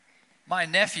My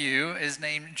nephew is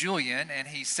named Julian, and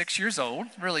he's 6 years old,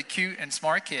 really cute and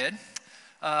smart kid.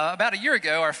 About a year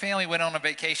ago, our family went on a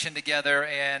vacation together,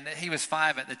 and he was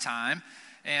 5 at the time.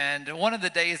 And one of the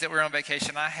days that we were on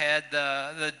vacation, I had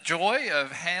the joy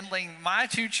of handling my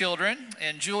 2 children,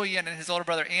 and Julian and his older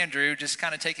brother Andrew, just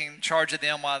kind of taking charge of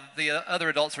them while the other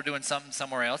adults were doing something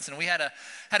somewhere else. And we had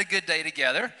a good day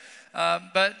together.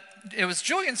 But it was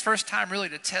Julian's first time really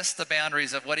to test the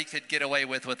boundaries of what he could get away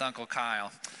with Uncle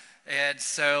Kyle. And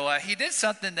so he did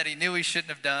something that he knew he shouldn't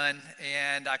have done,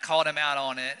 and I called him out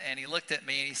on it, and he looked at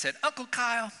me and he said, "Uncle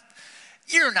Kyle,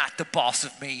 you're not the boss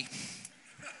of me."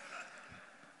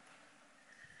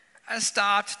 I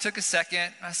stopped, took a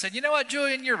second. I said, "You know what,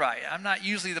 Julian, you're right. I'm not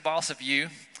usually the boss of you,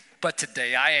 but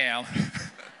today I am."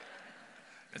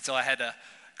 And so I had to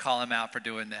call him out for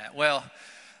doing that. Well,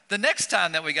 the next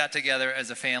time that we got together as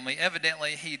a family,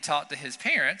 evidently he talked to his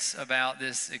parents about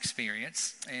this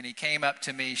experience, and he came up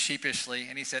to me sheepishly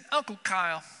and he said, "Uncle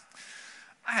Kyle,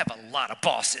 I have a lot of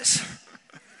bosses."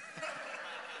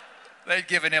 They'd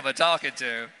given him a talking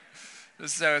to.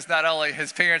 So it's not only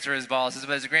his parents are his bosses,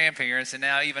 but his grandparents, and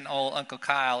now even old Uncle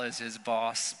Kyle is his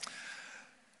boss. I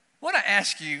want to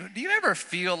ask you, do you ever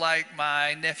feel like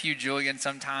my nephew Julian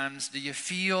sometimes? Do you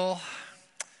feel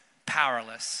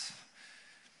powerless?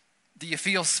 Do you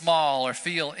feel small or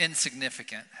feel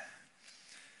insignificant?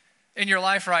 In your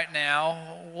life right now,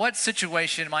 what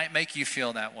situation might make you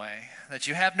feel that way? That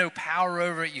you have no power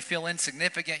over it, you feel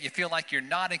insignificant, you feel like you're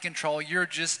not in control, you're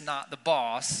just not the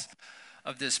boss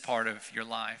of this part of your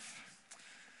life.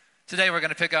 Today we're going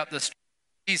to pick up the story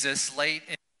of Jesus late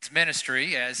in his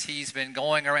ministry as he's been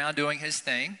going around doing his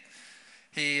thing.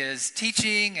 He is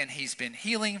teaching and he's been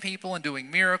healing people and doing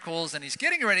miracles, and he's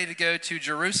getting ready to go to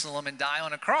Jerusalem and die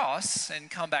on a cross and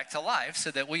come back to life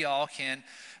so that we all can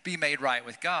be made right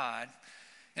with God.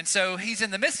 And so he's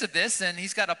in the midst of this, and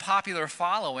he's got a popular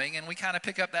following, and we kind of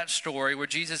pick up that story where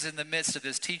Jesus is in the midst of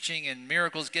this teaching and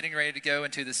miracles, getting ready to go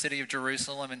into the city of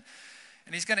Jerusalem, and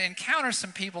he's going to encounter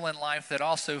some people in life that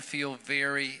also feel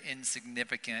very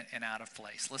insignificant and out of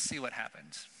place. Let's see what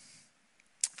happens.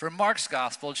 From Mark's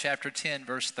Gospel, chapter 10,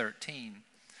 verse 13.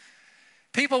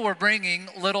 People were bringing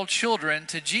little children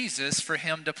to Jesus for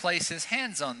him to place his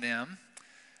hands on them,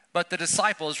 but the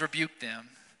disciples rebuked them.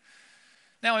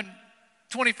 Now, in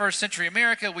 21st century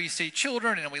America, we see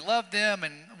children and we love them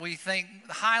and we think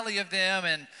highly of them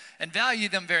and value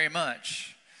them very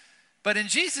much. But in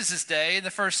Jesus' day, in the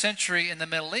first century in the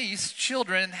Middle East,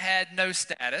 children had no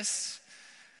status.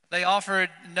 They offered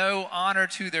no honor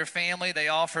to their family. They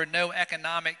offered no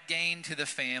economic gain to the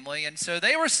family. And so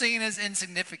they were seen as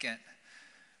insignificant,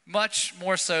 much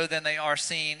more so than they are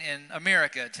seen in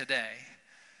America today.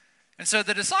 And so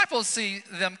the disciples see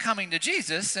them coming to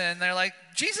Jesus, and they're like,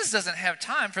 Jesus doesn't have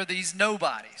time for these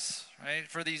nobodies, right?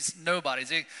 For these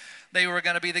nobodies. They were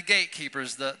going to be the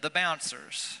gatekeepers, the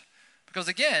bouncers. Because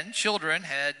again, children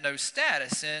had no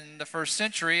status. In the first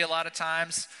century, a lot of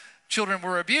times children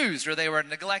were abused or they were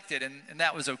neglected, and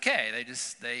that was okay.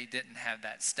 They didn't have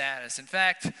that status. In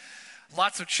fact,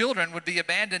 lots of children would be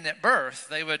abandoned at birth.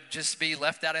 They would just be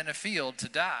left out in a field to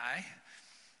die.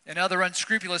 And other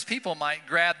unscrupulous people might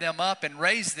grab them up and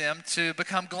raise them to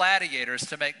become gladiators,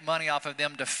 to make money off of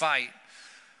them to fight.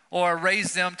 Or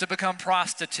raise them to become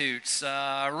prostitutes,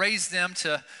 raise them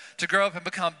to grow up and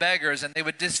become beggars, and they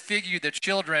would disfigure the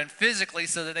children physically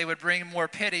so that they would bring more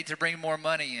pity to bring more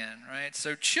money in, right?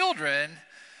 So children,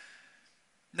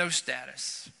 no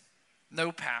status,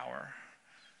 no power,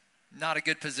 not a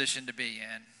good position to be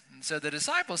in. And so the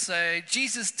disciples say,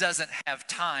 Jesus doesn't have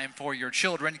time for your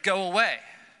children, go away.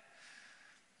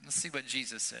 Let's see what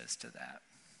Jesus says to that.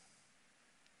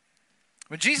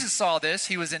 When Jesus saw this,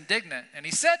 he was indignant, and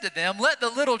he said to them, "Let the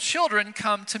little children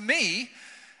come to me,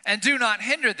 and do not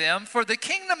hinder them, for the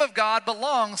kingdom of God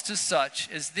belongs to such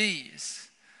as these.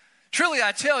 Truly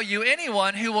I tell you,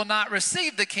 anyone who will not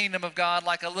receive the kingdom of God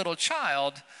like a little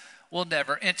child will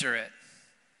never enter it."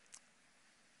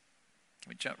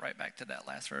 Can we jump right back to that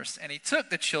last verse? And he took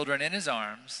the children in his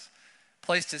arms,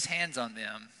 placed his hands on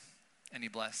them, and he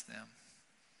blessed them.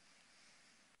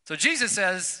 So Jesus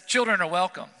says, children are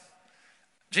welcome.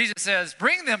 Jesus says,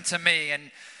 bring them to me, and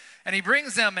he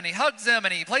brings them, and he hugs them,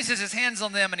 and he places his hands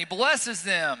on them, and he blesses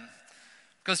them.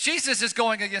 Because Jesus is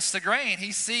going against the grain.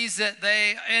 He sees that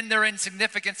they, in their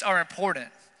insignificance, are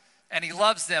important. And he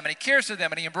loves them, and he cares for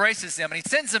them, and he embraces them. And he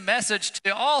sends a message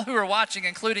to all who are watching,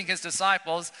 including his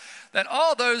disciples, that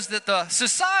all those that the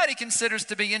society considers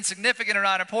to be insignificant or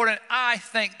not important, I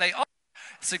think they are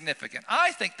significant.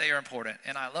 I think they are important,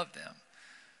 and I love them.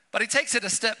 But he takes it a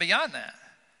step beyond that.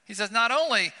 He says, not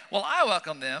only will I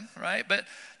welcome them, right, but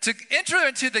to enter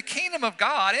into the kingdom of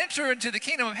God, enter into the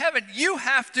kingdom of heaven, you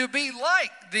have to be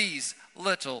like these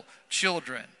little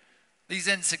children, these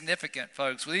insignificant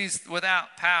folks, these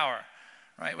without power,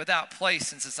 right, without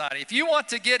place in society. If you want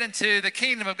to get into the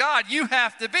kingdom of God, you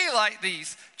have to be like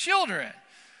these children.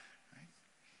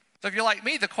 So if you're like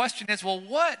me, the question is, well,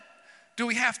 what do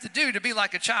we have to do to be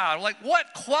like a child? Like, what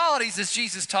qualities is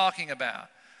Jesus talking about?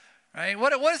 Right?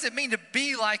 What does it mean to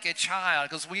be like a child?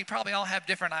 Because we probably all have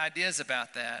different ideas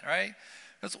about that, right?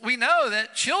 Because we know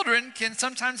that children can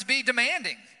sometimes be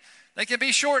demanding. They can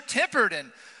be short-tempered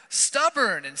and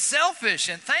stubborn and selfish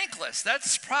and thankless.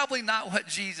 That's probably not what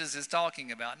Jesus is talking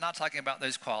about, not talking about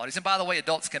those qualities. And by the way,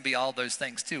 adults can be all those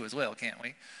things too as well, can't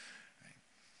we?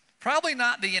 Probably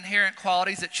not the inherent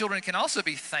qualities that children can also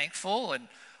be thankful and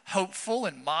hopeful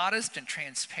and modest and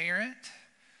transparent.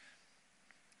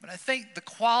 But I think the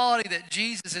quality that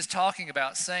Jesus is talking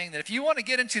about, saying that if you want to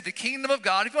get into the kingdom of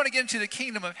God, if you want to get into the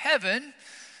kingdom of heaven,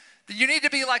 then you need to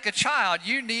be like a child.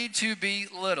 You need to be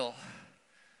little,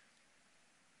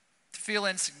 to feel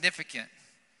insignificant,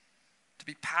 to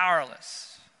be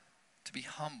powerless, to be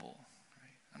humble.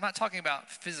 Right? I'm not talking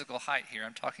about physical height here.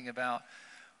 I'm talking about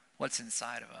what's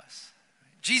inside of us.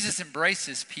 Jesus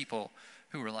embraces people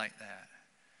who are like that.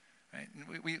 Right?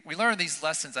 We learn these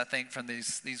lessons, I think, from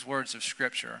these words of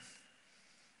Scripture.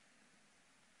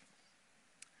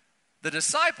 The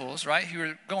disciples, right, who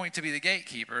are going to be the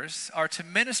gatekeepers, are to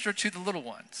minister to the little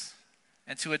ones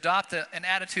and to adopt an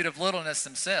attitude of littleness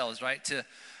themselves, right, to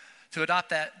adopt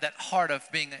that heart of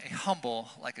being humble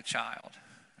like a child.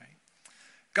 Right?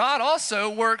 God also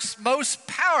works most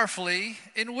powerfully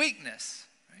in weakness.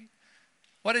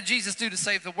 What did Jesus do to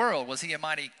save the world? Was he a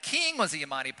mighty king? Was he a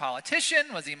mighty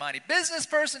politician? Was he a mighty business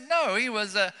person? No, he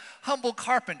was a humble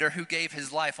carpenter who gave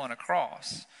his life on a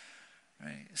cross.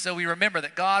 Right? So we remember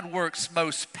that God works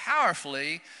most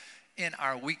powerfully in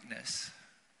our weakness.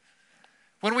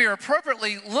 When we are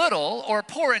appropriately little or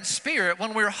poor in spirit,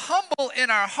 when we're humble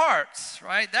in our hearts,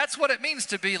 right? That's what it means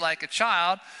to be like a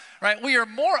child, right? We are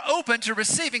more open to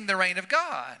receiving the reign of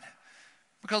God.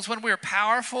 Because when we're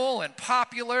powerful and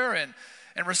popular and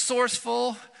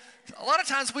resourceful, a lot of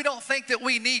times we don't think that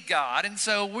we need God, and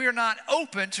so we're not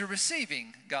open to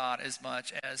receiving God as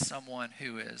much as someone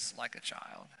who is like a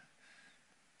child.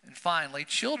 And finally,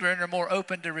 children are more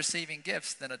open to receiving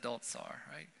gifts than adults are,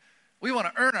 right? We want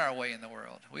to earn our way in the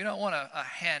world. We don't want a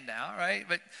handout, right?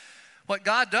 But what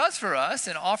God does for us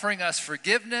in offering us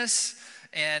forgiveness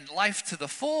and life to the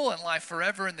full and life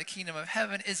forever in the kingdom of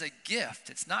heaven is a gift.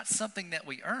 It's not something that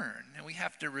we earn, and we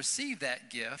have to receive that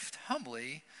gift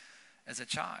humbly as a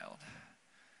child.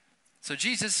 So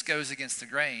Jesus goes against the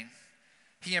grain.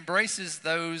 He embraces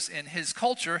those in his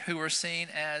culture who are seen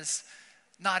as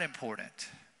not important,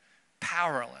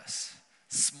 powerless,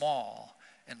 small,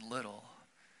 and little.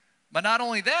 But not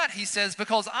only that, he says,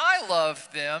 because I love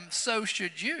them, so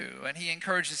should you. And he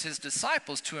encourages his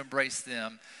disciples to embrace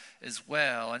them as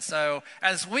well. And so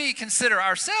as we consider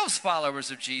ourselves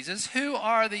followers of Jesus, who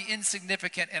are the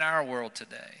insignificant in our world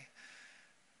today?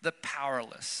 The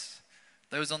powerless,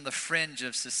 those on the fringe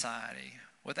of society,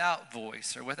 without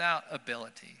voice or without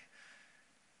ability.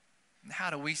 And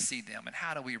how do we see them, and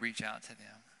how do we reach out to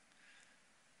them?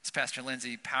 As Pastor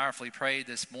Lindsay powerfully prayed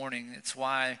this morning, it's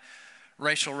why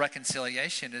racial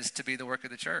reconciliation is to be the work of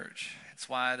the church. It's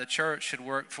why the church should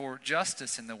work for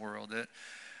justice in the world, that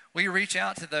we reach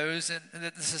out to those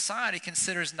that the society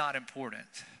considers not important,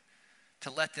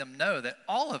 to let them know that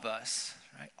all of us,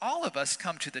 right, all of us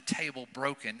come to the table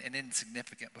broken and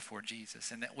insignificant before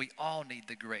Jesus, and that we all need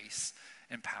the grace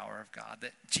and power of God,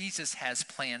 that Jesus has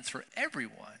plans for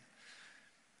everyone,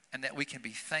 and that we can be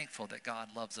thankful that God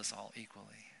loves us all equally.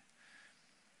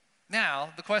 Now,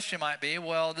 the question might be,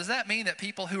 well, does that mean that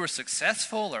people who are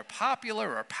successful or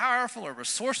popular or powerful or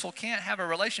resourceful can't have a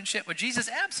relationship with Jesus?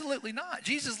 Absolutely not.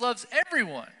 Jesus loves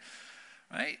everyone,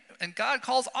 right? And God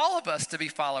calls all of us to be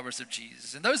followers of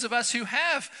Jesus. And those of us who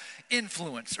have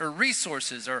influence or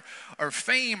resources or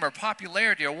fame or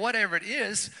popularity or whatever it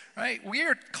is, right? We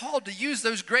are called to use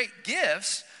those great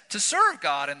gifts to serve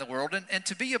God in the world and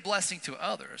to be a blessing to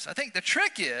others. I think the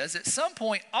trick is, at some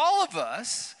point, all of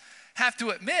us have to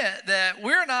admit that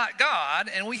we're not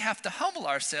God, and we have to humble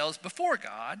ourselves before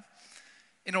God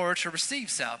in order to receive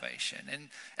salvation.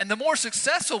 And the more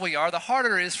successful we are, the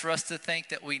harder it is for us to think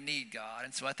that we need God.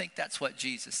 And so I think that's what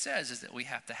Jesus says, is that we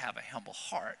have to have a humble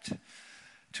heart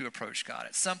to approach God.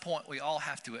 At some point, we all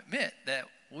have to admit that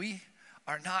we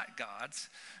are not gods,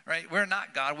 right? We're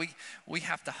not God. We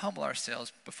have to humble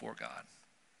ourselves before God.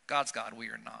 God's God, we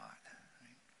are not.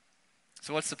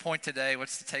 So what's the point today?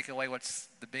 What's the takeaway? What's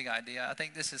the big idea? I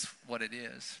think this is what it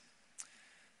is.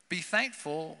 Be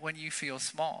thankful when you feel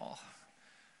small,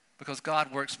 because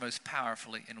God works most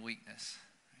powerfully in weakness.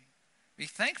 Be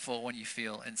thankful when you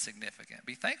feel insignificant.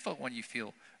 Be thankful when you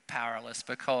feel powerless,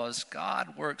 because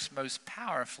God works most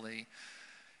powerfully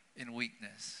in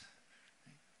weakness.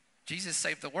 Jesus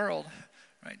saved the world,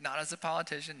 right? Not as a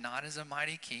politician, not as a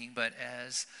mighty king, but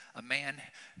as a man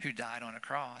who died on a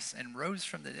cross and rose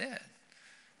from the dead,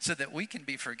 so that we can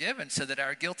be forgiven, so that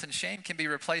our guilt and shame can be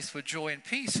replaced with joy and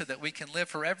peace, so that we can live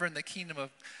forever in the kingdom of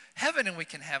heaven and we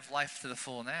can have life to the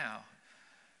full now.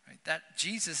 Right? That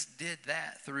Jesus did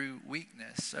that through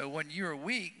weakness. So when you're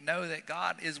weak, know that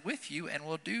God is with you and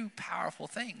will do powerful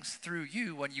things through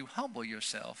you when you humble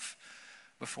yourself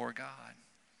before God.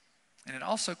 And it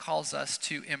also calls us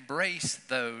to embrace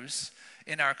those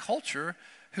in our culture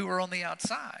who are on the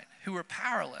outside, who are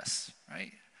powerless,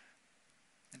 right?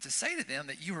 And to say to them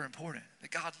that you are important,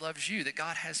 that God loves you, that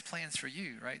God has plans for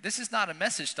you, right? This is not a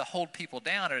message to hold people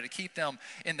down or to keep them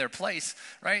in their place,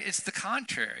 right? It's the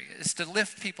contrary. It's to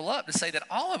lift people up, to say that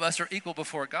all of us are equal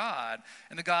before God,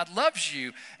 and that God loves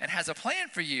you and has a plan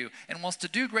for you and wants to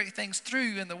do great things through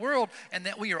you in the world, and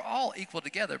that we are all equal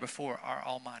together before our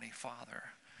Almighty Father.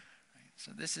 Right?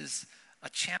 So this is a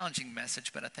challenging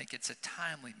message, but I think it's a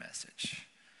timely message.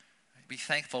 Be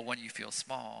thankful when you feel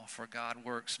small, for God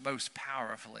works most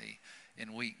powerfully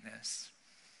in weakness.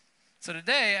 So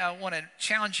today, I want to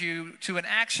challenge you to an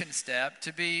action step,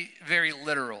 to be very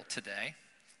literal today.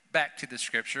 Back to the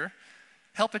scripture.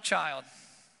 Help a child.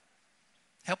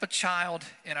 Help a child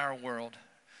in our world,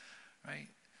 right?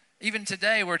 Even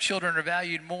today, where children are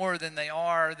valued more than they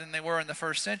were in the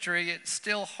first century, it's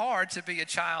still hard to be a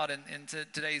child in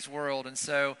today's world. And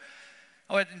so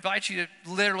I would invite you to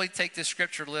literally take this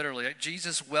scripture literally.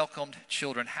 Jesus welcomed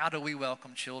children. How do we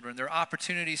welcome children? There are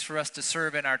opportunities for us to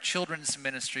serve in our children's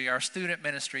ministry, our student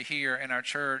ministry here in our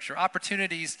church, or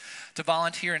opportunities to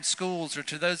volunteer in schools, or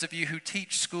to those of you who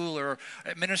teach school or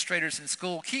administrators in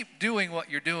school. Keep doing what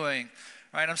you're doing.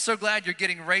 Right? I'm so glad you're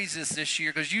getting raises this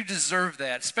year, because you deserve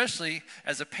that, especially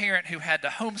as a parent who had to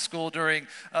homeschool during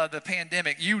the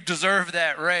pandemic. You deserve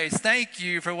that raise. Thank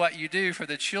you for what you do for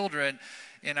the children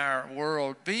in our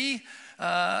world. Be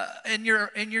in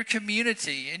your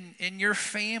community, in your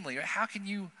family. How can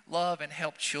you love and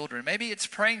help children? Maybe it's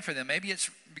praying for them. Maybe it's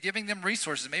giving them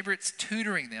resources. Maybe it's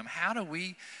tutoring them. How do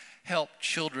we help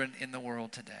children in the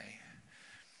world today?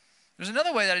 There's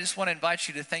another way that I just want to invite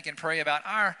you to think and pray about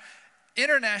our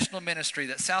international ministry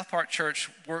that South Park Church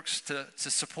works to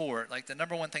support. Like, the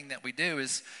number one thing that we do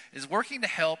is working to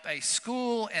help a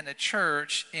school and a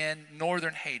church in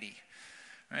northern Haiti.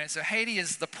 All right, so Haiti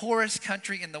is the poorest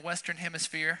country in the Western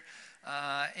Hemisphere.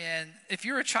 And if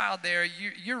you're a child there,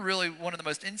 you're really one of the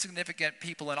most insignificant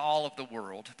people in all of the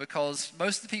world, because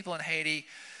most of the people in Haiti,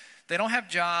 they don't have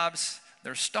jobs,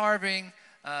 they're starving,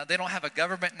 they don't have a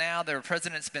government now, their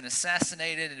president's been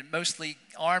assassinated, and mostly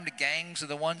armed gangs are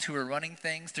the ones who are running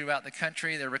things throughout the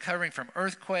country. They're recovering from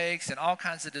earthquakes and all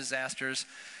kinds of disasters.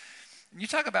 When you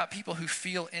talk about people who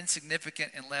feel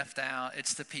insignificant and left out,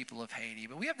 it's the people of Haiti.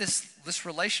 But we have this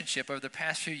relationship over the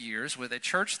past few years with a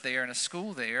church there and a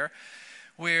school there,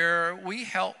 where we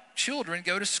help children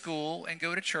go to school and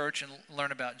go to church and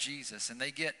learn about Jesus. And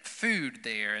they get food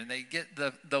there, and they get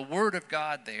the Word of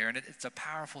God there, and it's a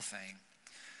powerful thing.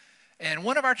 And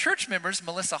one of our church members,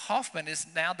 Melissa Hoffman, is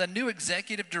now the new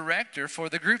executive director for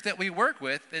the group that we work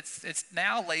with. It's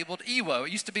now labeled EWO.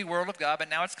 It used to be World of God, but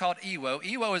now it's called EWO.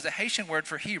 EWO is a Haitian word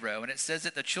for hero, and it says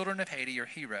that the children of Haiti are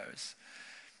heroes.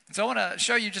 And so I want to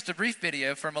show you just a brief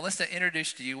video for Melissa to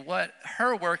introduce to you what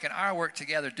her work and our work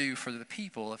together do for the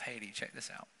people of Haiti. Check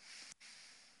this out.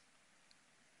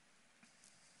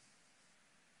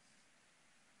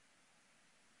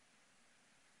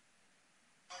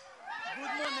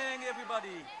 Good morning,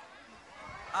 everybody.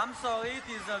 I'm sorry it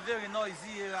is very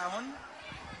noisy around,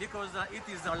 because it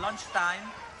is lunchtime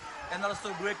and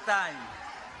also break time.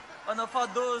 And for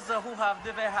those who have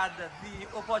never had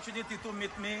the opportunity to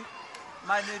meet me,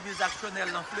 my name is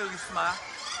Actionel Fleurisma.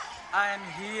 I am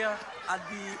here at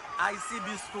the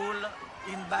ICB school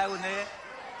in Bayonne,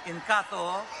 in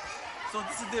Qatar. So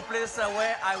this is the place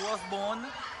where I was born.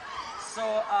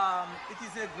 So it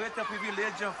is a great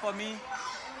privilege for me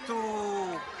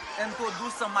to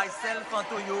introduce myself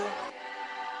to you.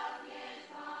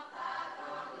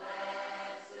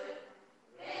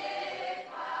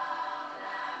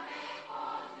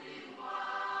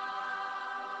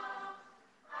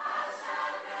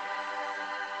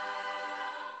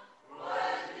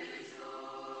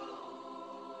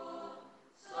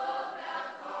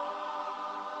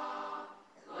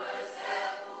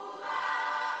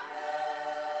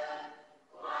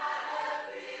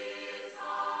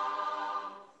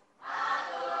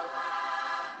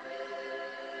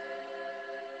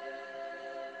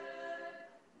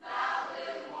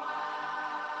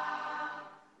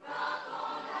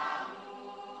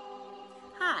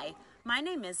 My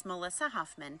name is Melissa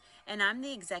Hoffman, and I'm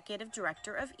the Executive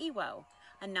Director of EWO,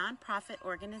 a nonprofit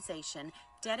organization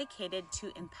dedicated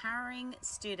to empowering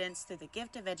students through the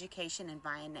gift of education in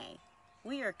Vianney.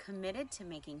 We are committed to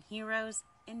making heroes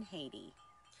in Haiti.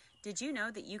 Did you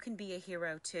know that you can be a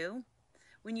hero too?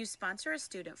 When you sponsor a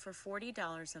student for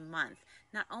 $40 a month,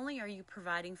 not only are you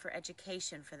providing for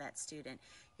education for that student,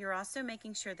 you're also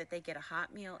making sure that they get a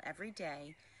hot meal every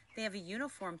day, they have a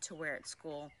uniform to wear at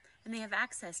school, and they have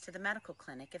access to the medical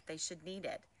clinic if they should need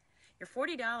it. Your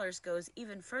 $40 goes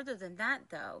even further than that,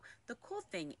 though. The cool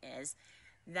thing is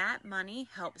that money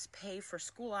helps pay for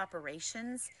school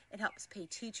operations. It helps pay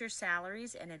teacher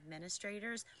salaries and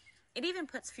administrators. It even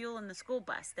puts fuel in the school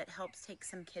bus that helps take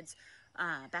some kids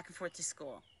back and forth to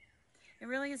school. It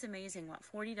really is amazing what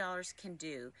 $40 can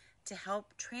do to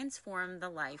help transform the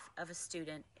life of a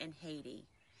student in Haiti.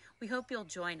 We hope you'll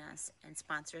join us and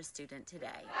sponsor a student today.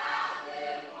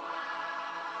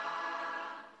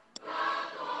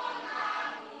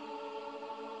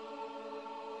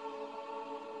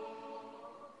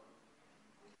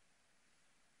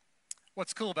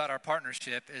 What's cool about our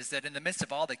partnership is that in the midst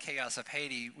of all the chaos of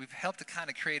Haiti, we've helped to kind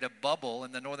of create a bubble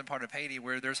in the northern part of Haiti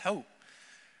where there's hope,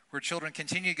 where children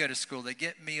continue to go to school. They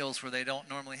get meals where they don't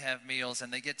normally have meals,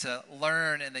 and they get to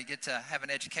learn, and they get to have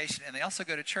an education, and they also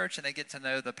go to church, and they get to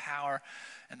know the power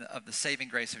of the saving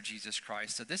grace of Jesus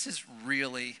Christ. So this is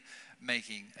really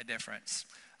making a difference.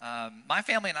 My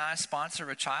family and I sponsor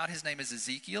a child. His name is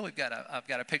Ezekiel. I've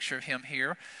got a picture of him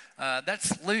here.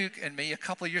 That's Luke and me a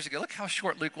couple of years ago. Look how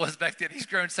short Luke was back then. He's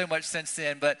grown so much since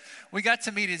then. But we got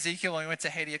to meet Ezekiel when we went to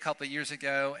Haiti a couple of years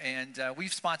ago, and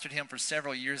we've sponsored him for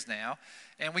several years now.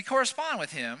 And we correspond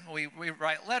with him. We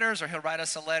write letters, or he'll write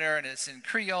us a letter, and it's in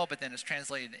Creole, but then it's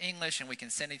translated to English, and we can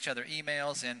send each other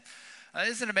emails. And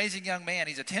this is an amazing young man.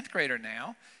 He's a 10th grader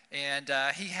now. And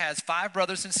he has 5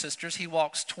 brothers and sisters. He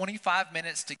walks 25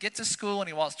 minutes to get to school, and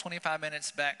he walks 25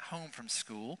 minutes back home from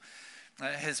school.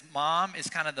 His mom is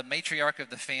kind of the matriarch of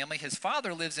the family. His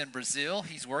father lives in Brazil.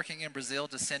 He's working in Brazil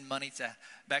to send money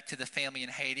back to the family in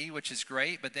Haiti, which is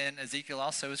great. But then Ezekiel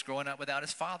also is growing up without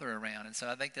his father around. And so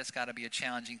I think that's got to be a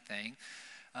challenging thing.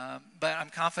 But I'm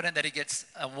confident that he gets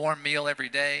a warm meal every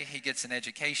day. He gets an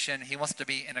education. He wants to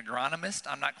be an agronomist.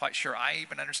 I'm not quite sure I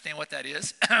even understand what that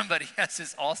is, but he has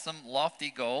this awesome,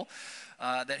 lofty goal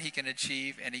that he can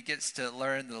achieve, and he gets to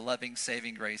learn the loving,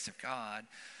 saving grace of God.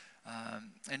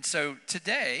 And so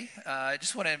today, I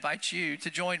just want to invite you to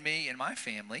join me and my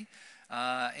family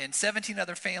and 17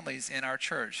 other families in our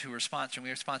church who are sponsoring.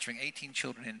 We are sponsoring 18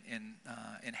 children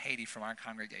in Haiti from our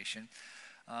congregation.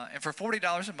 And for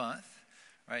 $40 a month,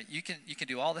 right, you can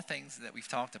do all the things that we've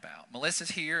talked about.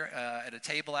 Melissa's here at a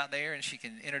table out there, and she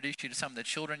can introduce you to some of the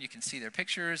children. You can see their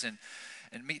pictures and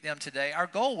meet them today. Our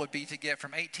goal would be to get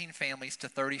from 18 families to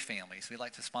 30 families. We'd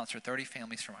like to sponsor 30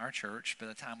 families from our church by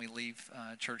the time we leave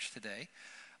church today.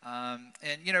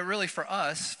 And, really for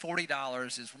us,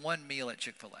 $40 is one meal at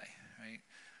Chick-fil-A, right?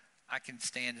 I can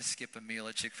stand to skip a meal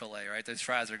at Chick-fil-A, right? Those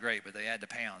fries are great, but they add to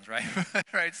pounds, right?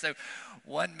 Right. So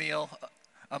one meal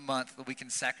a month that we can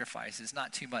sacrifice is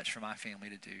not too much for my family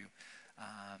to do.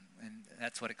 And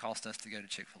that's what it cost us to go to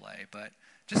Chick-fil-A. But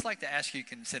just like to ask you to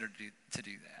consider to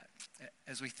do that.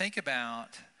 As we think about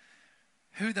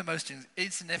who the most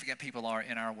insignificant people are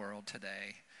in our world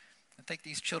today, I think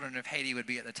these children of Haiti would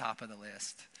be at the top of the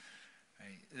list.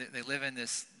 Right? They live in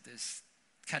this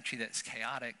country that's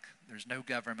chaotic. There's no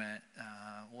government.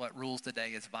 What rules today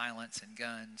is violence and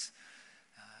guns.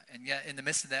 And yet in the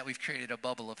midst of that, we've created a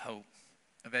bubble of hope,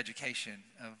 of education,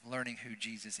 of learning who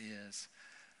Jesus is.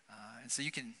 And so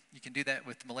you can do that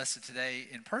with Melissa today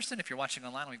in person. If you're watching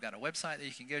online, we've got a website that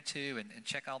you can go to and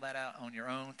check all that out on your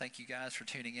own. Thank you guys for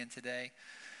tuning in today.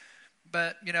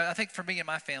 But, I think for me and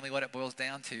my family, what it boils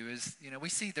down to is, we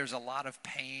see there's a lot of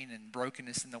pain and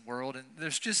brokenness in the world, and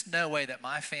there's just no way that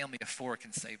my family of 4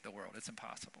 can save the world. It's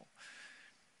impossible.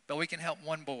 But we can help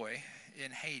one boy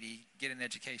in Haiti get an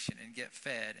education and get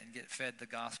fed the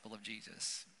gospel of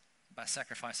Jesus by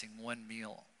sacrificing one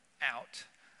meal out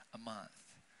a month.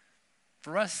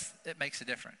 For us, it makes a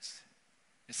difference.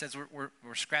 It says we're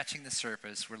scratching the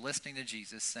surface. We're listening to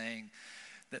Jesus saying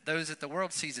that those that the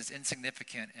world sees as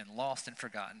insignificant and lost and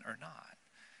forgotten are not.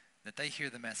 That they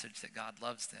hear the message that God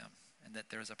loves them and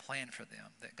that there's a plan for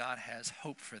them, that God has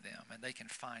hope for them, and they can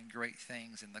find great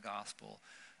things in the gospel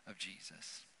of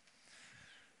Jesus.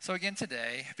 So again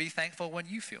today, be thankful when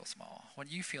you feel small, when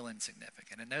you feel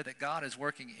insignificant, and know that God is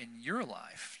working in your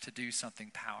life to do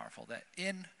something powerful, that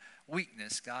in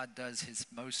weakness, God does his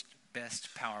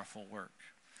best powerful work.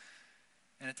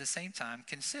 And at the same time,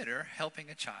 consider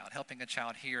helping a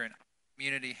child here in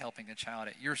community, helping a child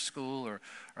at your school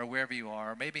or wherever you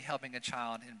are, or maybe helping a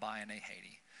child in Bayonne,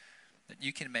 Haiti, that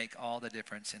you can make all the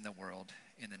difference in the world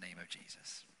in the name of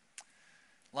Jesus.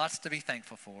 Lots to be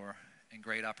thankful for and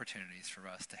great opportunities for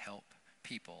us to help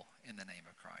people in the name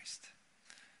of Christ.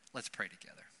 Let's pray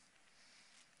together.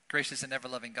 Gracious and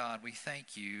ever-loving God, we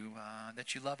thank you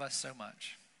that you love us so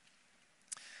much,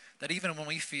 that even when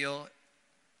we feel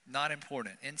not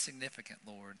important, insignificant,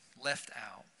 Lord, left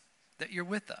out, that you're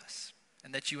with us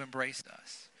and that you embrace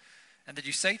us. And that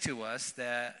you say to us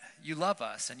that you love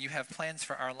us and you have plans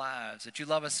for our lives, that you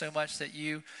love us so much that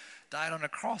you died on a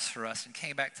cross for us and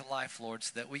came back to life, Lord,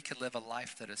 so that we could live a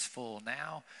life that is full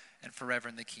now and forever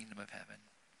in the kingdom of heaven.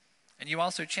 And you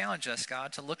also challenge us,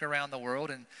 God, to look around the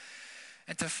world and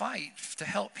to fight to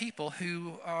help people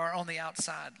who are on the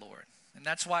outside, Lord. And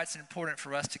that's why it's important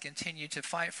for us to continue to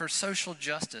fight for social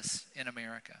justice in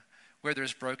America, where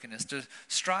there's brokenness, to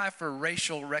strive for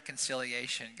racial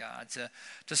reconciliation, God,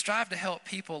 to strive to help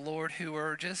people, Lord, who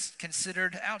are just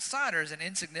considered outsiders and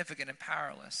insignificant and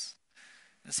powerless.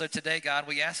 And so today, God,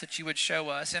 we ask that you would show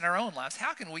us in our own lives,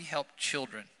 how can we help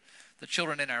children? The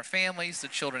children in our families, the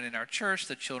children in our church,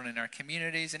 the children in our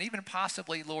communities, and even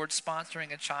possibly, Lord,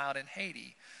 sponsoring a child in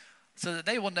Haiti, so that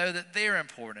they will know that they're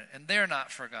important and they're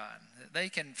not forgotten, that they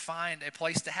can find a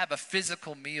place to have a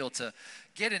physical meal, to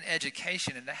get an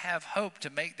education, and to have hope to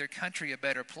make their country a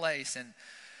better place, and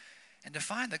to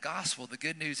find the gospel. The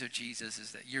good news of Jesus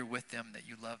is that you're with them, that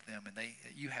you love them, and that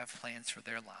you have plans for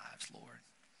their lives, Lord.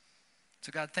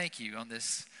 So God, thank you on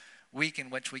this week in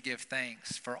which we give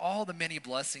thanks for all the many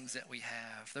blessings that we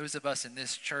have. Those of us in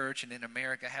this church and in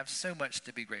America have so much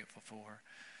to be grateful for.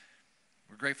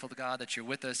 We're grateful to God that you're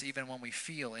with us even when we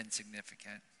feel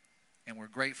insignificant. And we're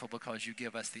grateful because you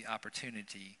give us the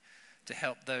opportunity to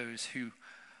help those who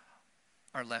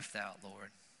are left out, Lord,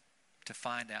 to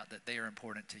find out that they are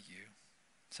important to you.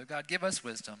 So God, give us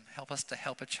wisdom. Help us to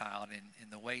help a child in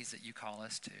the ways that you call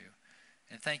us to.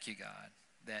 And thank you, God,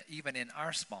 that even in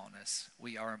our smallness,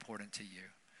 we are important to you.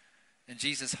 In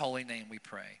Jesus' holy name we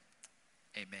pray.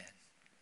 Amen.